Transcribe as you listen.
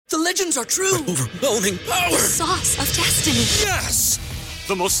The legends are true. Overwhelming power! Sauce of destiny. Yes!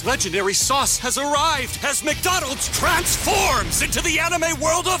 The most legendary sauce has arrived as McDonald's transforms into the anime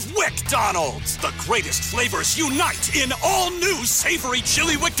world of WickDonald's. The greatest flavors unite in all new savory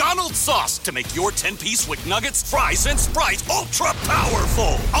chili McDonald's sauce to make your 10-piece Wick Nuggets, fries, and Sprite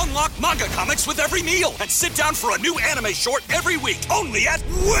ultra-powerful. Unlock manga comics with every meal and sit down for a new anime short every week only at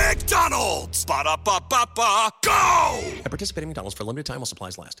WickDonald's. Ba-da-ba-ba-ba, go! At participating McDonald's for a limited time while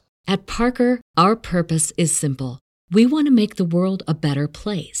supplies last. At Parker, our purpose is simple. We want to make the world a better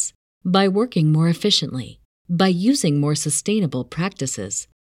place by working more efficiently, by using more sustainable practices,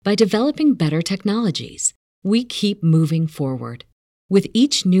 by developing better technologies. We keep moving forward. With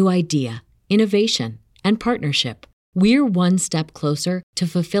each new idea, innovation, and partnership, we're one step closer to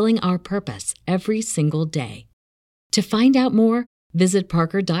fulfilling our purpose every single day. To find out more, visit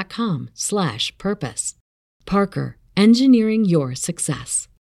parker.com/purpose. Parker, engineering your success.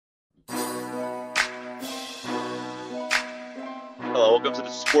 Hello, welcome to the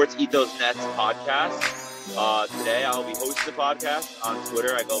Sports Ethos Nets podcast. Today I'll be hosting the podcast on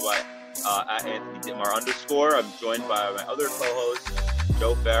Twitter. I go by at Anthony Dittmar _. I'm joined by my other co-host,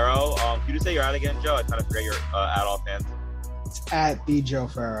 Joe Farrow. Can you just say your ad again, Joe? I kind of forget your ad offhand. It's at the Joe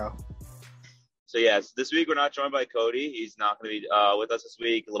Farrow. So yes, this week we're not joined by Cody. He's not going to be with us this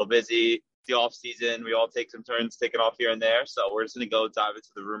week. A little busy. It's the off season. We all take some turns taking off here and there. So we're just going to go dive into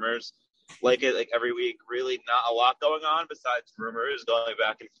the rumors. Like every week, really not a lot going on besides rumors going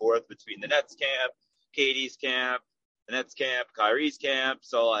back and forth between the Nets camp, KD's camp, the Nets camp, Kyrie's camp.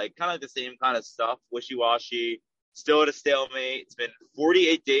 So kind of the same kind of stuff, wishy-washy, still at a stalemate. It's been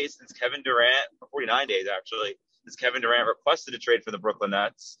 48 days since Kevin Durant, or 49 days actually, since Kevin Durant requested a trade for the Brooklyn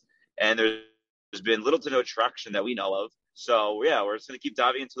Nets. And there's been little to no traction that we know of. So yeah, we're just going to keep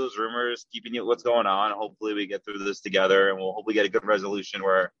diving into those rumors, keeping you what's going on. Hopefully we get through this together and we'll hopefully get a good resolution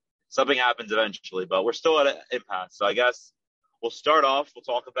where something happens eventually, but we're still at an impasse. So I guess we'll start off. We'll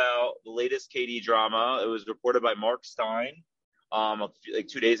talk about the latest KD drama. It was reported by Mark Stein 2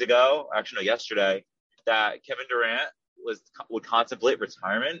 days ago, actually no, yesterday, that Kevin Durant would contemplate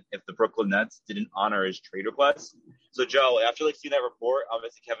retirement if the Brooklyn Nets didn't honor his trade request. So Joe, after seeing that report,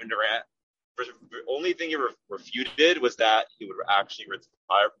 obviously Kevin Durant, the only thing he refuted was that he would actually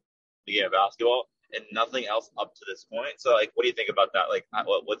retire from the game of basketball. And nothing else up to this point. So, what do you think about that?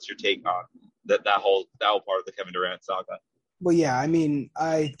 What's your take on that whole part of the Kevin Durant saga? Well, yeah, I mean,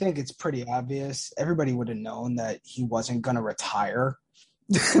 I think it's pretty obvious. Everybody would have known that he wasn't going to retire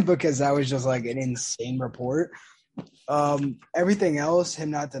because that was just an insane report. Everything else,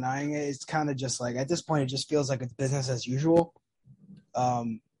 him not denying it, it's kind of just at this point, it just feels like it's business as usual.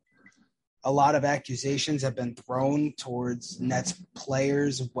 A lot of accusations have been thrown towards Nets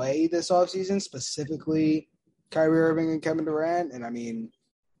players' way this offseason, specifically Kyrie Irving and Kevin Durant. And, I mean,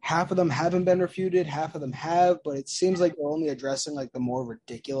 half of them haven't been refuted, half of them have, but it seems like they're only addressing, the more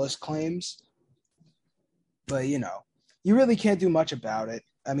ridiculous claims. But, you really can't do much about it.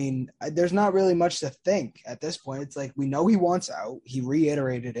 I mean, there's not really much to think at this point. It's we know he wants out. He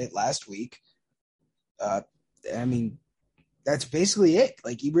reiterated it last week. That's basically it.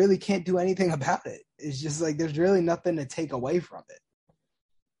 You really can't do anything about it. It's just there's really nothing to take away from it.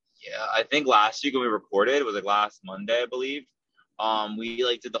 Yeah, I think last week when we recorded, it was last Monday, I believe.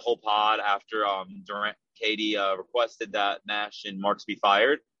 We did the whole pod after Durant, KD requested that Nash and Marks be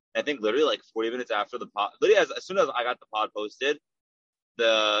fired. And I think literally 40 minutes after the pod, literally as soon as I got the pod posted,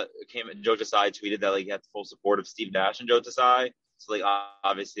 Joe Tsai tweeted that he had the full support of Steve Nash and Joe Tsai. So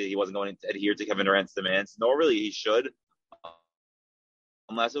obviously he wasn't going to adhere to Kevin Durant's demands, nor really he should.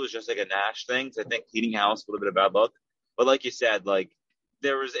 Unless it was just a Nash thing, because I think cleaning house would have been a bad look. But like you said,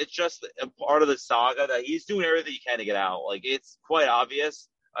 it's just a part of the saga that he's doing everything he can to get out. It's quite obvious.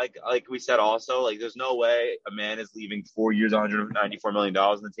 Like we said also, there's no way a man is leaving 4 years, $194 million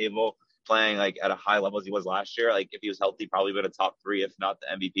on the table, playing at a high level as he was last year. If he was healthy, probably been a top 3, if not the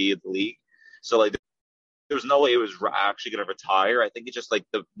MVP of the league. So there's no way he was actually going to retire. I think it's just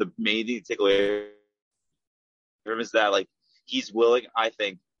the main thing to take away from him is that he's willing, I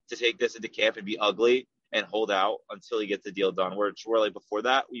think, to take this into camp and be ugly and hold out until he gets the deal done. Where before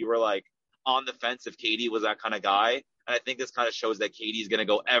that, we were on the fence if KD was that kind of guy. And I think this kind of shows that KD is going to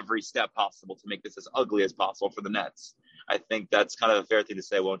go every step possible to make this as ugly as possible for the Nets. I think that's kind of a fair thing to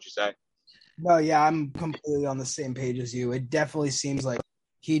say, won't you say? No, yeah, I'm completely on the same page as you. It definitely seems like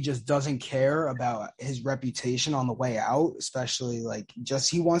he just doesn't care about his reputation on the way out, especially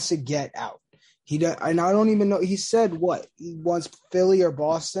he wants to get out. I don't even know. He said what? He wants Philly or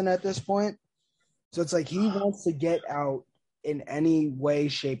Boston at this point. So it's he wants to get out in any way,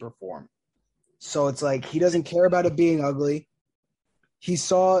 shape, or form. So it's he doesn't care about it being ugly. He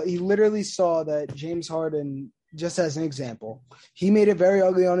literally saw that James Harden, just as an example, he made it very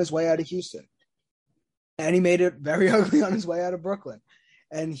ugly on his way out of Houston. And he made it very ugly on his way out of Brooklyn.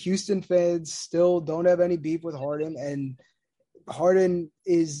 And Houston fans still don't have any beef with Harden. And Harden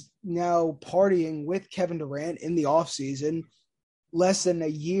is now partying with Kevin Durant in the offseason, less than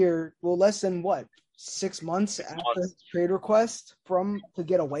 6 months after his trade request to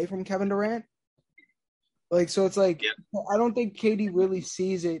get away from Kevin Durant. Like, so it's like, I don't think KD really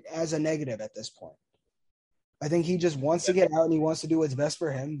sees it as a negative at this point. I think he just wants to get out and he wants to do what's best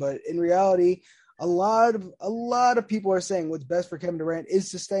for him. But in reality, a lot of people are saying what's best for Kevin Durant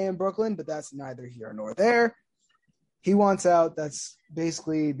is to stay in Brooklyn, but that's neither here nor there. He wants out. That's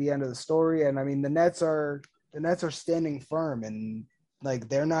basically the end of the story. And I mean, the Nets are standing firm, and like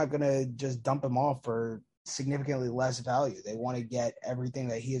they're not gonna just dump him off for significantly less value. They want to get everything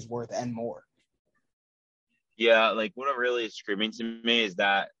that he is worth and more. Yeah, like what really is screaming to me is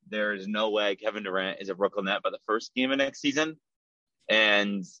that there is no way Kevin Durant is a Brooklyn Net by the first game of next season.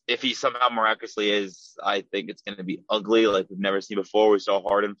 And if he somehow miraculously is, I think it's going to be ugly like we've never seen before. We saw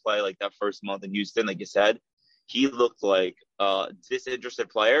Harden play like that first month in Houston, like you said. He looked like a disinterested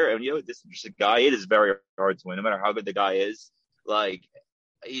player. And a disinterested guy, it is very hard to win, no matter how good the guy is. Like,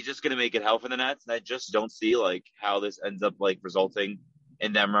 he's just going to make it hell for the Nets. And I just don't see like how this ends up like resulting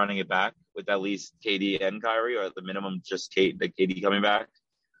in them running it back with at least KD and Kyrie, or at the minimum just KD coming back.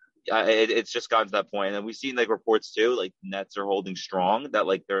 It's just gotten to that point. And we've seen like reports too, like Nets are holding strong, that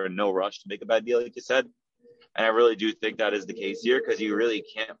like they're in no rush to make a bad deal, like you said. And I really do think that is the case here, because you really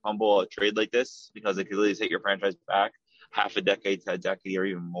can't fumble a trade like this, because it could really take your franchise back half a decade to a decade or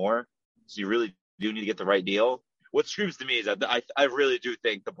even more. So you really do need to get the right deal. What screams to me is that I really do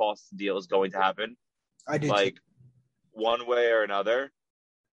think the Boston deal is going to happen. I do, like too. One way or another.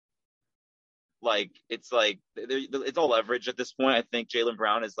 Like it's all leverage at this point. I think Jaylen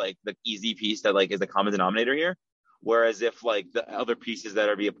Brown is like the easy piece that like is the common denominator here. Whereas if like the other pieces that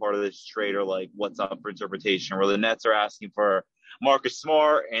are be a part of this trade are like what's up for interpretation, where the Nets are asking for Marcus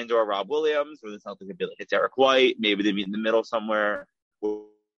Smart and or Rob Williams, where the Celtics could be like a Derek White, maybe they meet in the middle somewhere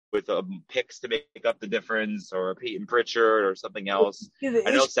with picks to make up the difference, or a Peyton Pritchard or something else.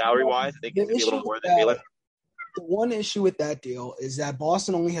 I know salary wise, I think it's gonna be a little more than Jaylen. The one issue with that deal is that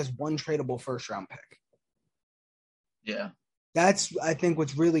Boston only has one tradable first-round pick. Yeah. That's, I think,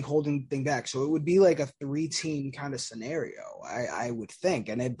 what's really holding the thing back. So it would be like a 3-team kind of scenario, I would think.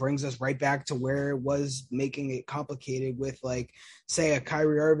 And it brings us right back to where it was making it complicated with, like, say, a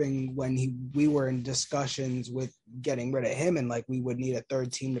Kyrie Irving when we were in discussions with getting rid of him, and, like, we would need a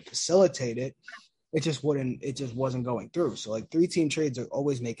third team to facilitate it. It just wasn't going through. So, like, 3-team trades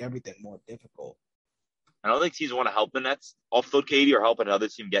always make everything more difficult. I don't think teams want to help the Nets offload KD or help another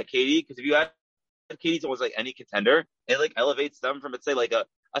team get KD, because if you had KD to almost like any contender, it like elevates them from, let's say, like a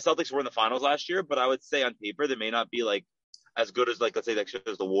Celtics were in the finals last year, but I would say on paper they may not be like as good as like, let's say, next year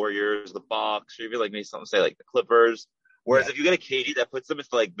as the Warriors, the Bucks, or even like maybe something say like the Clippers. Whereas if you get a KD that puts them into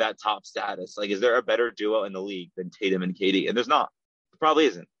like that top status, like is there a better duo in the league than Tatum and KD? And there's not. It probably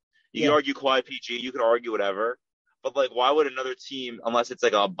isn't. You can argue Kawhi PG, you can argue whatever. But, like, why would another team, unless it's,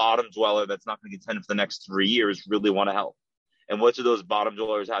 like, a bottom dweller that's not going to contend for the next 3 years, really want to help? And what do those bottom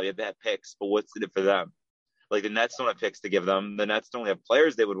dwellers have? You have to have picks, but what's in it for them? Like, the Nets don't have picks to give them. The Nets don't have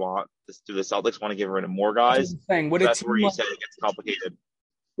players they would want. Do the Celtics want to give rid of more guys? That's where you said it gets complicated.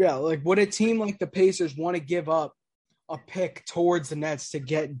 Yeah, like, would a team like the Pacers want to give up a pick towards the Nets to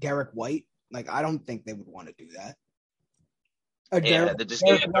get Derek White? Like, I don't think they would want to do that.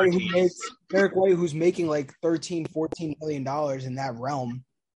 Derek White, who's making like $13-14 million in that realm,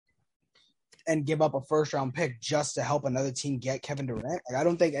 and give up a first-round pick just to help another team get Kevin Durant. Like, I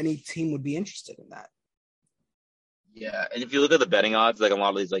don't think any team would be interested in that. Yeah, and if you look at the betting odds, like a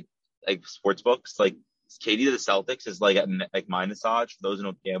lot of these like sports books, like KD to the Celtics is like at like minus odds. For those who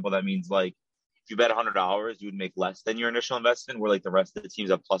don't gamble, that means like if you bet $100, you would make less than your initial investment. Where like the rest of the teams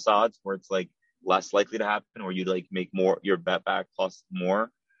have plus odds, where it's like less likely to happen, or you'd like make more your bet back plus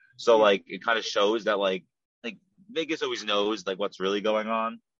more. So like it kind of shows that like Vegas always knows like what's really going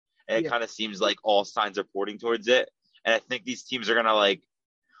on, and it kind of seems like all signs are pointing towards it. And I think these teams are gonna like,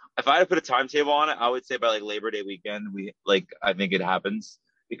 if I had to put a timetable on it, I would say by like Labor Day weekend, I think it happens,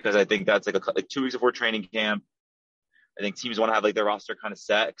 because I think that's like 2 weeks before training camp. I think teams want to have like their roster kind of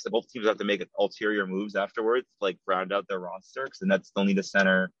set, because both teams have to make ulterior moves afterwards, like round out their roster, because the Nets still need a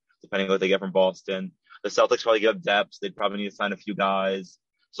center, depending on what they get from Boston. The Celtics probably give depth. They'd probably need to sign a few guys.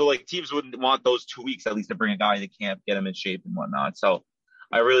 So, like, teams wouldn't want those 2 weeks at least to bring a guy into camp, get him in shape and whatnot. So,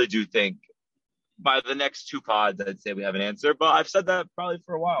 I really do think by the next 2 pods, I'd say we have an answer. But I've said that probably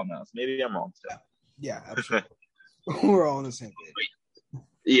for a while now, so maybe I'm wrong too. Yeah, absolutely. We're all on the same page.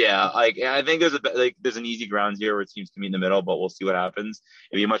 Yeah, like I think there's an easy ground here where teams can meet in the middle, but we'll see what happens.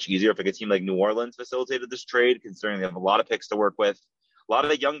 It'd be much easier if like a team like New Orleans facilitated this trade, considering they have a lot of picks to work with, a lot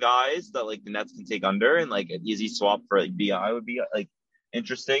of the young guys that like the Nets can take under, and like an easy swap for like BI would be like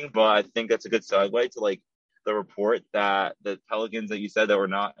interesting. But I think that's a good segue to like the report that the Pelicans that you said that were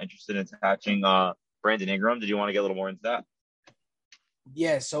not interested in attaching Brandon Ingram. Did you want to get a little more into that?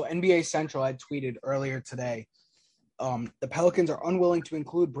 Yeah, so NBA Central had tweeted earlier today. The Pelicans are unwilling to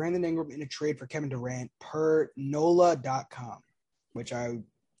include Brandon Ingram in a trade for Kevin Durant per NOLA.com, which I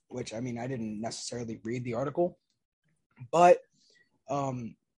mean, I didn't necessarily read the article, but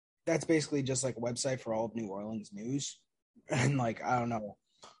that's basically just like a website for all of New Orleans news. And like, I don't know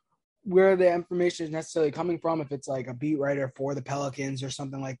where the information is necessarily coming from, if it's like a beat writer for the Pelicans or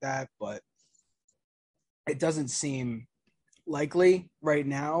something like that, but it doesn't seem likely right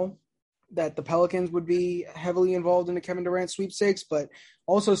now that the Pelicans would be heavily involved in the Kevin Durant sweepstakes, but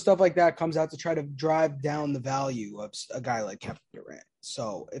also stuff like that comes out to try to drive down the value of a guy like Kevin Durant.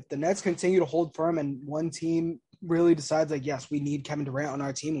 So if the Nets continue to hold firm and one team really decides like, yes, we need Kevin Durant on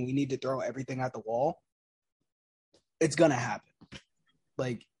our team and we need to throw everything at the wall, it's going to happen.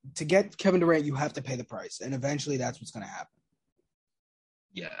 Like, to get Kevin Durant, you have to pay the price, and eventually that's what's going to happen.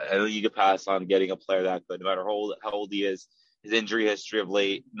 Yeah, I think you could pass on getting a player that good, no matter how old he is. His injury history of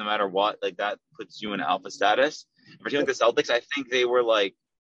late, no matter what, like that puts you in alpha status. For a team like the Celtics, I think they were like,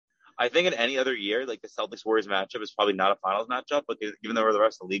 I think in any other year, like the Celtics Warriors matchup is probably not a finals matchup, but given where the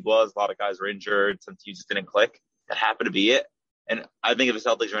rest of the league was, a lot of guys were injured, some teams just didn't click. That happened to be it. And I think if the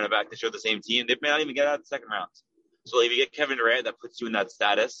Celtics ran it back, they showed the same team, they may not even get out of the second round. So like, if you get Kevin Durant, that puts you in that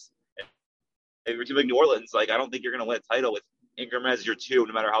status. If you're a team like New Orleans, like I don't think you're going to win a title with Ingram as your two,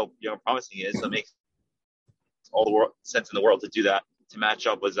 no matter how promising he is. So it makes all the sense in the world to do that, to match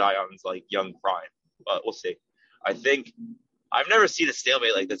up with Zion's like young prime. But we'll see. I think I've never seen a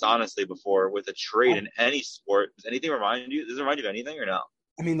stalemate like this, honestly, before with a trade in any sport. Does anything remind you? Does it remind you of anything or no?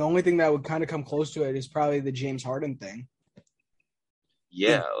 I mean, the only thing that would kind of come close to it is probably the James Harden thing.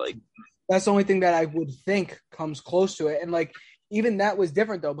 Yeah, like that's the only thing that I would think comes close to it. And like, even that was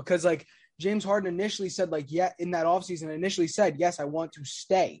different though, because like James Harden initially said like, yeah, in that offseason initially said, yes, I want to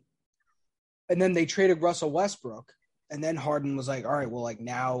stay. And then they traded Russell Westbrook. And then Harden was like, all right, well, like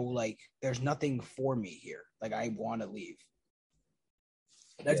now, like there's nothing for me here. Like I want to leave.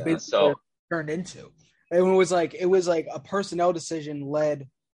 That's basically what it turned into. And it was like a personnel decision led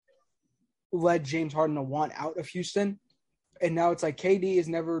James Harden to want out of Houston. And now it's like KD has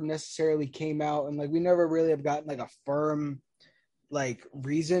never necessarily came out, and like we never really have gotten like a firm like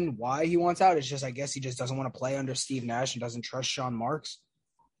reason why he wants out. It's just, I guess he just doesn't want to play under Steve Nash and doesn't trust Sean Marks,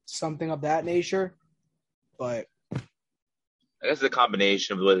 something of that nature. But I guess it's a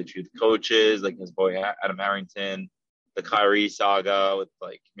combination of the way they treat the coaches, like his boy Adam Harrington, the Kyrie saga with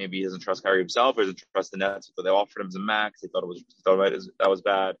like maybe he doesn't trust Kyrie himself or doesn't trust the Nets. So they offered him as a max. They thought that was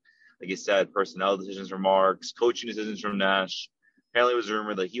bad. Like you said, personnel decisions from Marks, coaching decisions from Nash. Apparently, it was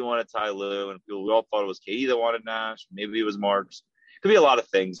rumored that he wanted Ty Lue, and we all thought it was KD that wanted Nash. Maybe it was Marks. Could be a lot of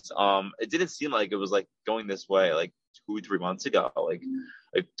things. It didn't seem like it was like going this way like 2-3 months ago. Like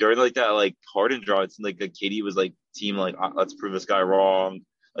during like that like Harden draw, it seemed like KD was like team like let's prove this guy wrong.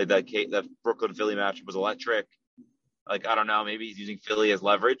 Like that Brooklyn Philly matchup was electric. Like I don't know, maybe he's using Philly as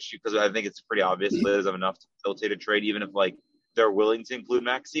leverage because I think it's pretty obvious Liz have enough to facilitate a trade, even if like they're willing to include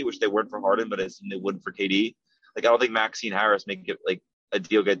Maxey, which they weren't for Harden, but I assume they would for KD. Like, I don't think Maxey and Harris make it like a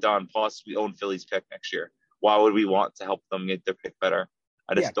deal get done. Plus, we own Philly's pick next year. Why would we want to help them get their pick better?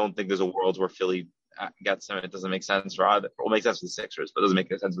 I just don't think there's a world where Philly gets them. It doesn't make sense for either. It will make sense for the Sixers, but it doesn't make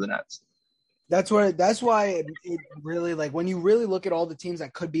sense for the Nets. That's why it really like when you really look at all the teams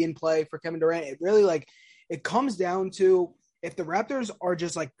that could be in play for Kevin Durant, it really like it comes down to if the Raptors are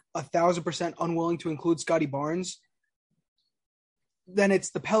just like 1,000% unwilling to include Scotty Barnes, then it's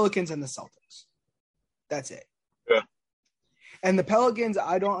the Pelicans and the Celtics. That's it. Yeah. And the Pelicans,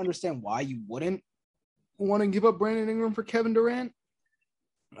 I don't understand why you wouldn't want to give up Brandon Ingram for Kevin Durant.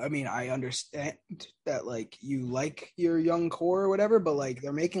 I mean, I understand that, like, you like your young core or whatever, but, like,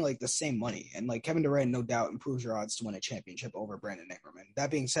 they're making, like, the same money. And, like, Kevin Durant, no doubt, improves your odds to win a championship over Brandon Ingram. And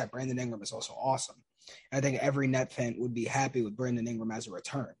that being said, Brandon Ingram is also awesome. I think every Net fan would be happy with Brandon Ingram as a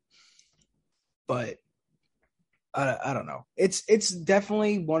return. But I don't know. It's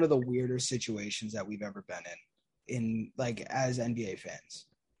definitely one of the weirder situations that we've ever been in like, as NBA fans.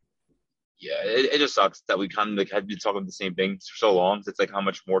 Yeah, it just sucks that we kind of like had been talking the same thing for so long. It's like, how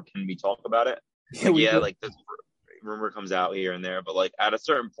much more can we talk about it? Like this rumor comes out here and there, but like at a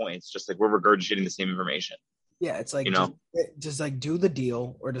certain point, it's just like we're regurgitating the same information. Yeah, it's like, just like do the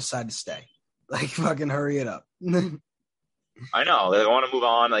deal or decide to stay. Like, fucking hurry it up. I know. Like, I want to move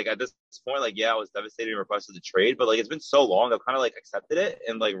on. Like, at this point, like, yeah, I was devastated and requested the trade, but like, it's been so long. I've kind of like accepted it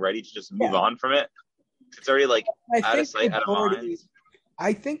and like ready to just move Yeah. on from it. It's already like I out of think sight, out of mind.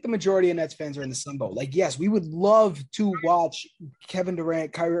 I think the majority of Nets fans are in the same boat. Like, yes, we would love to watch Kevin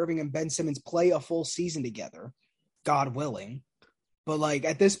Durant, Kyrie Irving, and Ben Simmons play a full season together, God willing. But like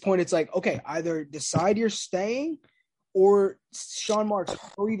at this point, it's like, okay, either decide you're staying or Sean Marks,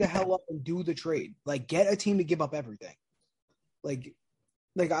 hurry the hell up and do the trade. Like, get a team to give up everything. Like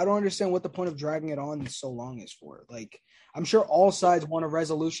I don't understand what the point of dragging it on so long is for. Like, I'm sure all sides want a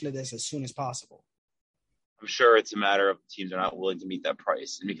resolution to this as soon as possible. I'm sure it's a matter of teams are not willing to meet that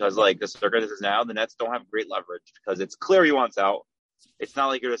price. And because like the circuit is now, the Nets don't have great leverage because it's clear he wants out. It's not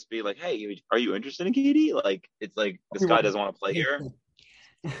like you're just be like, hey, are you interested in KD? Like, it's like this guy doesn't want to play here.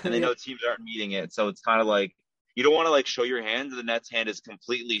 And they know teams aren't meeting it. So it's kind of like you don't want to like show your hand. The Nets hand is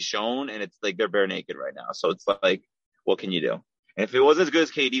completely shown and it's like they're bare naked right now. So it's like, what can you do? And if it wasn't as good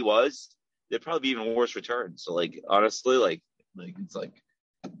as KD was, there'd probably be even worse returns. So like honestly, like it's like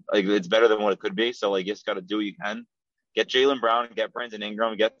it's better than what it could be. So like you just gotta do what you can. Get Jaylen Brown, get Brandon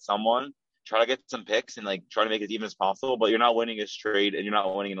Ingram, get someone, try to get some picks and like try to make it as even as possible. But you're not winning a trade and you're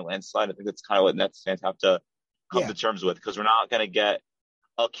not winning in a landslide. I think that's kind of what Nets fans have to come to terms with because we're not gonna get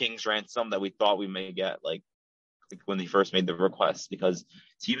a king's ransom that we thought we may get like when they first made the request because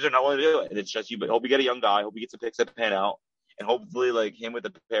teams are not willing to do it. And it's just you. But hope you get a young guy. Hope you get some picks that pan out. And hopefully, like him with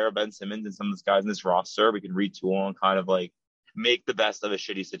a pair of Ben Simmons and some of these guys in this roster, we can retool and kind of like make the best of a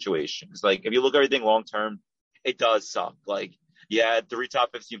shitty situation. Because like if you look at everything long term, it does suck. Like, yeah, 3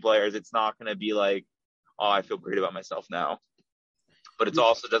 top 15 players, it's not gonna be like, oh, I feel great about myself now. But it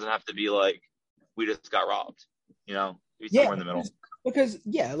also doesn't have to be like we just got robbed, you know? Maybe somewhere in the middle. Because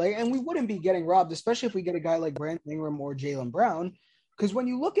and we wouldn't be getting robbed, especially if we get a guy like Brandon Ingram or Jaylen Brown. Because when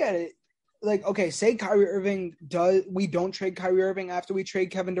you look at it, like, okay, say Kyrie Irving we don't trade Kyrie Irving after we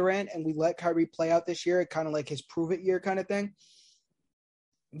trade Kevin Durant and we let Kyrie play out this year, kind of like his prove it year kind of thing.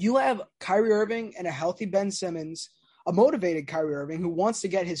 You have Kyrie Irving and a healthy Ben Simmons, a motivated Kyrie Irving who wants to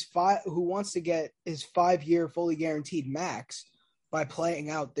get his 5-year fully guaranteed max by playing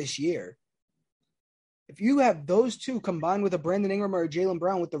out this year. If you have those two combined with a Brandon Ingram or a Jaylen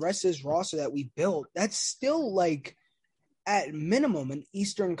Brown with the rest of his roster that we built, that's still like at minimum an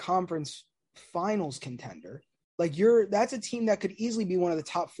Eastern Conference Finals contender. Like that's a team that could easily be one of the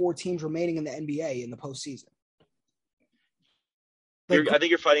top 4 teams remaining in the NBA in the postseason. Like, I think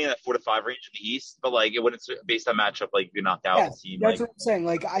you're fighting in that 4 to 5 range in the East, but like it wouldn't based on matchup. Like you knocked out the team. That's like, what I'm saying.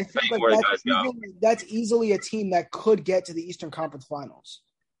 Like I think like that's easily a team that could get to the Eastern Conference Finals.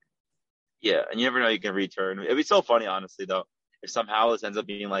 Yeah, and you never know you can return. It'd be so funny, honestly, though, if somehow this ends up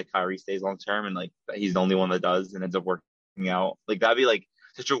being like Kyrie stays long term and like he's the only one that does and ends up working out. Like that'd be like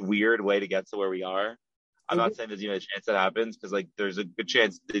such a weird way to get to where we are. I'm not saying there's even a chance that happens because like there's a good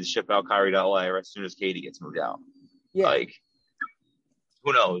chance they ship out Kyrie to LA as soon as KD gets moved out. Yeah. Like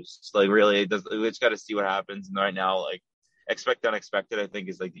who knows? Like really, we just got to see what happens. And right now, like expect the unexpected, I think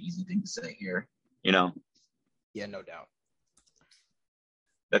is like the easy thing to say here. You know? Yeah, no doubt.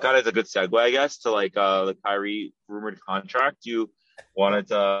 That kind of is a good segue, I guess, to like the Kyrie rumored contract. You wanted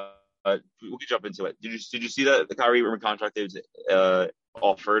to we could jump into it. Did you see the Kyrie rumored contract that was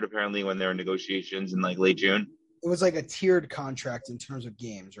offered apparently when they were in negotiations in like late June? It was like a tiered contract in terms of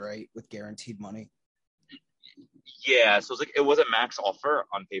games, right? With guaranteed money. Yeah, so it was a max offer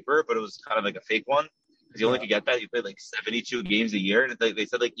on paper, but it was kind of like a fake one because you only could get that. You played like 72 games a year, and they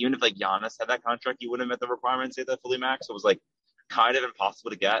said like even if like Giannis had that contract, you wouldn't have met the requirements to get that fully max. So it was like kind of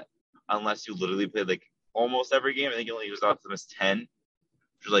impossible to get unless you literally played like almost every game. I think he was off to miss 10,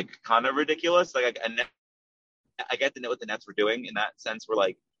 which was like kind of ridiculous. Like I get what the Nets were doing in that sense, where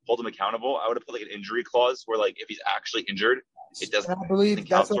like hold him accountable. I would have put like an injury clause where like if he's actually injured, it doesn't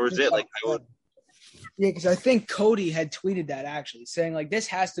count towards it. Like I would. Yeah, because I think Cody had tweeted that actually, saying like this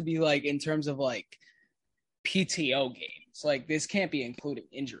has to be like in terms of like PTO games. Like this can't be including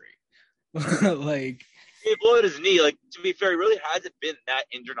injury. Like he blew out his knee. Like to be fair, he really hasn't been that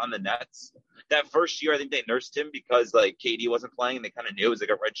injured on the Nets. That first year, I think they nursed him because like KD wasn't playing, and they kind of knew it was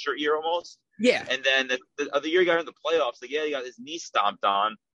like a redshirt year almost. Yeah. And then the other year, he got in the playoffs. Like yeah, he got his knee stomped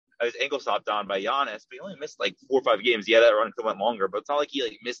on, his ankle stomped on by Giannis, but he only missed like 4 or 5 games. Yeah, that run went longer, but it's not like he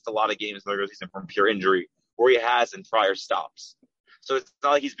like missed a lot of games in the regular season from pure injury, or he has in prior stops. So it's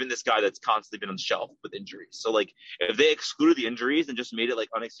not like he's been this guy that's constantly been on the shelf with injuries. So like if they excluded the injuries and just made it like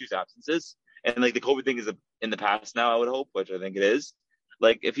unexcused absences, and like the COVID thing is in the past now, I would hope, which I think it is.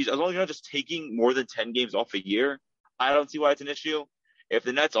 Like if he's as long as you're not just taking more than 10 games off a year, I don't see why it's an issue. If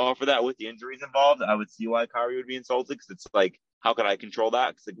the Nets offer that with the injuries involved, I would see why Kyrie would be insulted because it's like, how can I control that?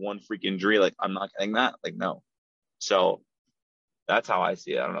 Because like one freak injury, like I'm not getting that. Like no. So That's how I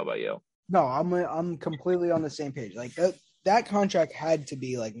see it. I don't know about you. No, I'm completely on the same page. Like that contract had to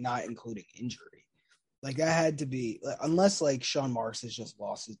be like not including injury. Like that had to be unless like Sean Marks has just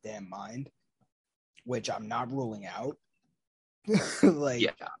lost his damn mind, which I'm not ruling out. Like,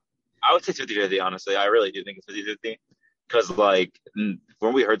 Yeah, I would say 50-50, honestly. I really do think it's 50-50 because, like, from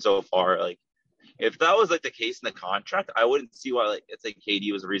what we heard so far, like, if that was like the case in the contract, I wouldn't see why like it's like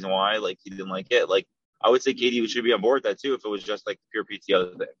KD was the reason why like he didn't like it. Like, I would say KD should be on board with that too if it was just like pure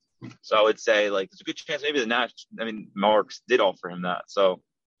PTO thing. So I would say like there's a good chance maybe the Nash. I mean, Marks did offer him that. So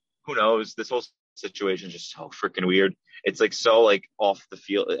who knows? This whole situation is just so freaking weird. It's like so like off the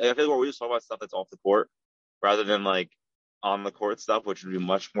field. I feel like we're just talking about stuff that's off the court rather than like on the court stuff, which would be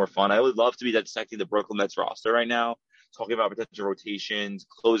much more fun. I would love to be dissecting the Brooklyn Nets roster right now, talking about potential rotations,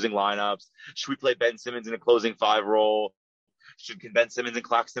 closing lineups. Should we play Ben Simmons in a closing five role? Can Ben Simmons and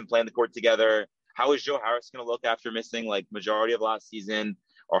Claxton play on the court together? How is Joe Harris going to look after missing like majority of last season?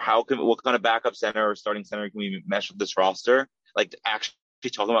 Or what kind of backup center or starting center can we mesh with this roster? Like actually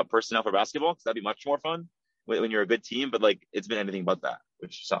talking about personnel for basketball, because that'd be much more fun when you're a good team. But like it's been anything but that,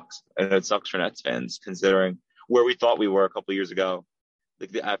 which sucks. And it sucks for Nets fans considering where we thought we were a couple of years ago,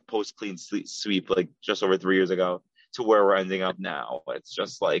 like the post clean sweep, like just over 3 years ago, to where we're ending up now. It's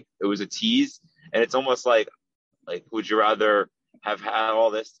just like it was a tease, and it's almost like would you rather have had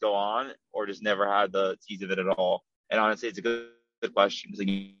all this go on or just never had the tease of it at all? And honestly, it's a good question because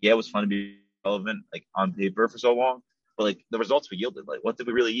like, yeah, it was fun to be relevant like on paper for so long, but like the results we yielded, like what did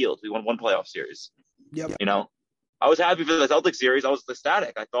we really yield? We won one playoff series. yep. You know, I was happy for the Celtics series. I was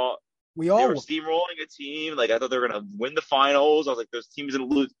ecstatic. I thought We they all were steamrolling a team. Like I thought they were gonna win the finals. I was like, those teams gonna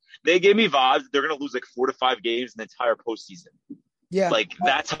lose. They gave me vibes. They're gonna lose like 4 to 5 games in the entire postseason. yeah. Like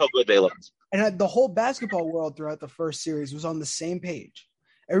that's how good they looked. And the whole basketball world throughout the first series was on the same page.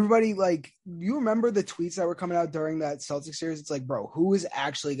 Everybody, like, you remember the tweets that were coming out during that Celtics series? It's like, bro, who is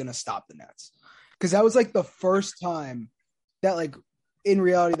actually going to stop the Nets? Because that was like the first time that, like, in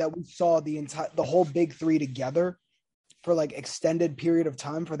reality, that we saw the whole big three together for like extended period of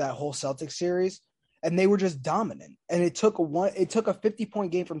time for that whole Celtics series, and they were just dominant. And it took a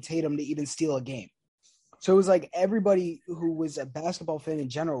 50-point game from Tatum to even steal a game. So it was like everybody who was a basketball fan in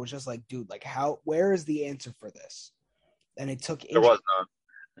general was just like, dude, like where is the answer for this? And it took injury. There was none.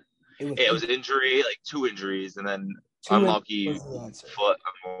 It was injury, like 2 injuries, and then unlucky foot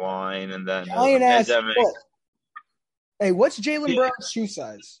on the line, and then giant ass pandemic. foot. Hey, what's Jaylen Brown's shoe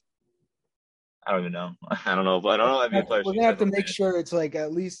size? I don't even know. I don't know. But I don't know. We're gonna have to make sure it's like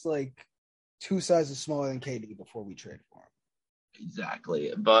at least like 2 sizes smaller than KD before we trade for him.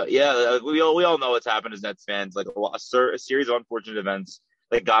 Exactly. But yeah, we all know what's happened as Nets fans. Like a series of unfortunate events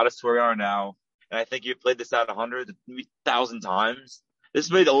that got us to where we are now. And I think you've played this out 100, maybe 1,000 times. This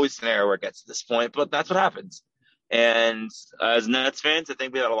may be the only scenario where it gets to this point, but that's what happens. And as Nets fans, I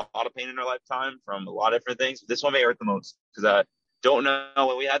think we had a lot of pain in our lifetime from a lot of different things. But this one may hurt the most because I don't know.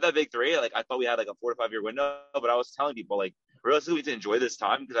 When we had that big three, like I thought we had like a 4 to 5 year window, but I was telling people like realistically we need to enjoy this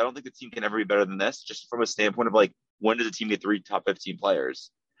time because I don't think the team can ever be better than this, just from a standpoint of like when does a team get 3 top 15 players?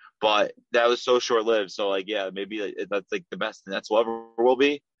 But that was so short lived. So like yeah, maybe like, that's like the best the Nets will ever will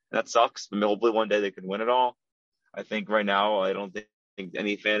be. And that sucks. But hopefully one day they can win it all. I think right now I don't think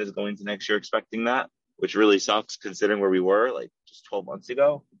any fan is going to next year expecting that, which really sucks considering where we were like just 12 months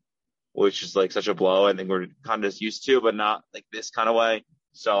ago, which is like such a blow. I think we're kind of just used to, but not like this kind of way.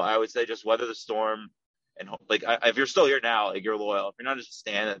 So I would say just weather the storm and like if you're still here now, like you're loyal. If you're not just a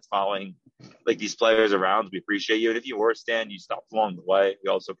stan that's following like these players around, we appreciate you. And if you were a stan, you stopped along the way.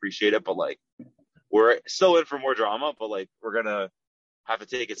 We also appreciate it. But like we're still in for more drama, but like we're gonna have to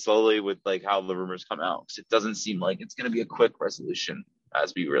take it slowly with like how the rumors come out because it doesn't seem like it's going to be a quick resolution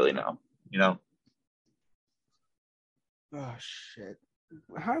as we really know, you know? Oh shit.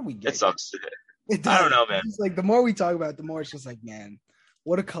 How do we get it? Sucks. It I don't know, man. It's like the more we talk about it, the more it's just like, man,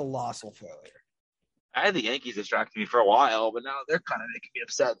 what a colossal failure. I had the Yankees distracting me for a while, but now they're kind of making me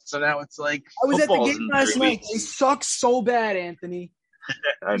upset. So now it's like I was at the game last night. They suck so bad, Anthony.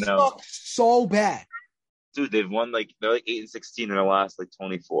 I know. They suck so bad. Dude, they've won like they're like 8-16 in their last like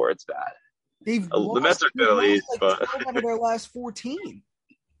 24. It's bad. They've the Mets are good at least, like but 12 out of their last 14.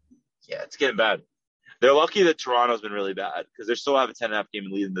 Yeah, it's getting bad. They're lucky that Toronto's been really bad because they still have a 10.5 game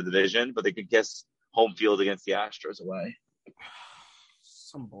lead in the division, but they could kiss home field against the Astros away.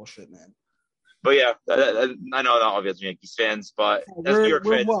 Some bullshit, man. But yeah, I know not all of you are Yankees fans, but as New York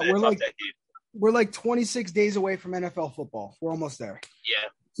fans, we're like 26 days away from NFL football. We're almost there. Yeah.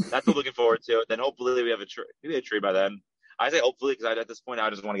 That's what I'm looking forward to. Then hopefully we have maybe a trade by then. I say hopefully because at this point I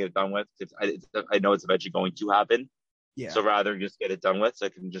just want to get it done with. I know it's eventually going to happen. Yeah. So rather just get it done with, so I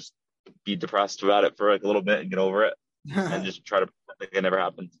can just be depressed about it for like a little bit and get over it. and just try to pretend like it never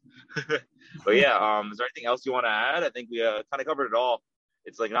happened. But yeah, is there anything else you want to add? I think we kind of covered it all.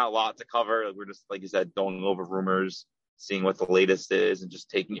 It's like not a lot to cover. Like, we're just, like you said, going over rumors, seeing what the latest is, and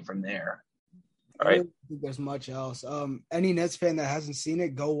just taking it from there. All right. I don't think there's much else. Any Nets fan that hasn't seen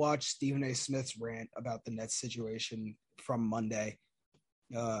it, go watch Stephen A. Smith's rant about the Nets situation from Monday.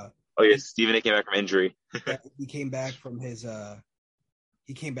 Oh yeah, Stephen A. came back from injury. He came back from his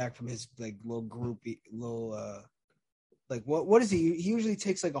like little like what is he? He usually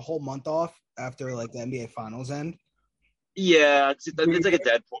takes like a whole month off after like the NBA Finals end. Yeah, it's like a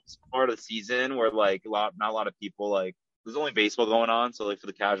dead part of the season where like not a lot of people, like, there's only baseball going on, so like for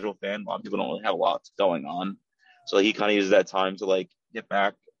the casual fan, a lot of people don't really have a lot going on. So like, he kind of uses that time to like get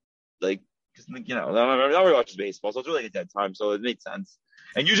back, like, because nobody watches baseball, so it's really like a dead time. So it made sense.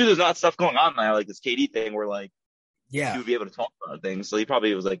 And usually there's not stuff going on now, like this KD thing where like he would be able to talk about things. So he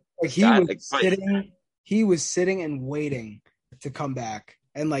probably was like he was sitting and waiting to come back.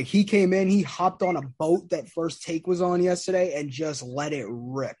 And like he came in, he hopped on a boat that First Take was on yesterday and just let it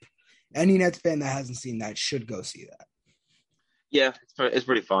rip. Any Nets fan that hasn't seen that should go see that. Yeah, it's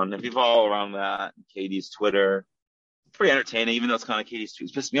pretty fun. If you follow around that, KD's Twitter, it's pretty entertaining, even though it's kind of KD's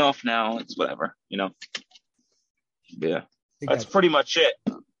tweets piss me off now. It's whatever, Yeah, that's pretty much it.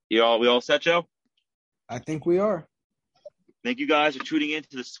 We all set, Joe? I think we are. Thank you guys for tuning in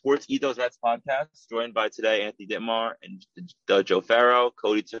to the Sports Ethos Nets podcast, joined by today Anthony Dittmar and Joe Farrow.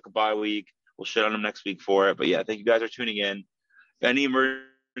 Cody took a bye week. We'll shit on him next week for it. But yeah, thank you guys for tuning in. If any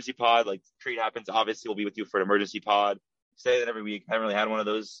emergency pod, like treat happens, obviously we'll be with you for an emergency pod. Say that every week. I haven't really had one of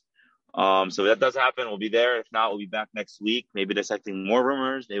those. So if that does happen, we'll be there. If not, we'll be back next week. Maybe dissecting more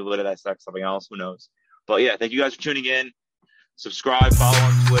rumors. Maybe we'll dissect something else. Who knows? But yeah, thank you guys for tuning in. Subscribe, follow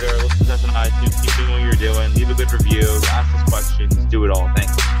on Twitter, listen to us on iTunes, keep doing what you're doing, leave a good review, ask us questions, do it all.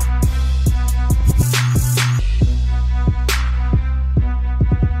 Thanks.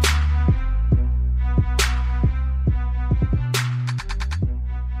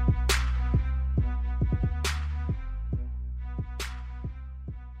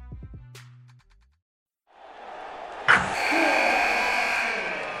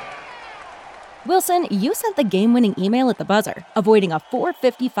 Wilson, you sent the game-winning email at the buzzer, avoiding a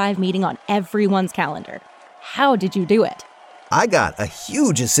 4:55 meeting on everyone's calendar. How did you do it? I got a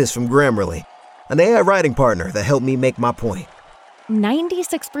huge assist from Grammarly, an AI writing partner that helped me make my point.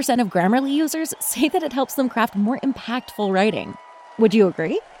 96% of Grammarly users say that it helps them craft more impactful writing. Would you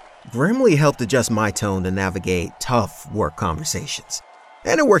agree? Grammarly helped adjust my tone to navigate tough work conversations.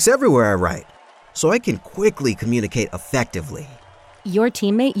 And it works everywhere I write, so I can quickly communicate effectively. Your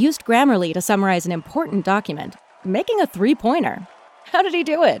teammate used Grammarly to summarize an important document, making a 3-pointer. How did he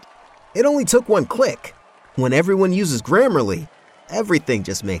do it? It only took one click. When everyone uses Grammarly, everything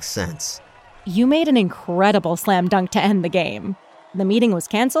just makes sense. You made an incredible slam dunk to end the game. The meeting was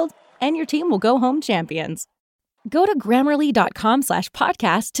canceled, and your team will go home champions. Go to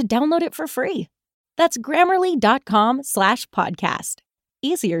Grammarly.com/podcast to download it for free. That's Grammarly.com/podcast.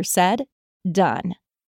 Easier said, done.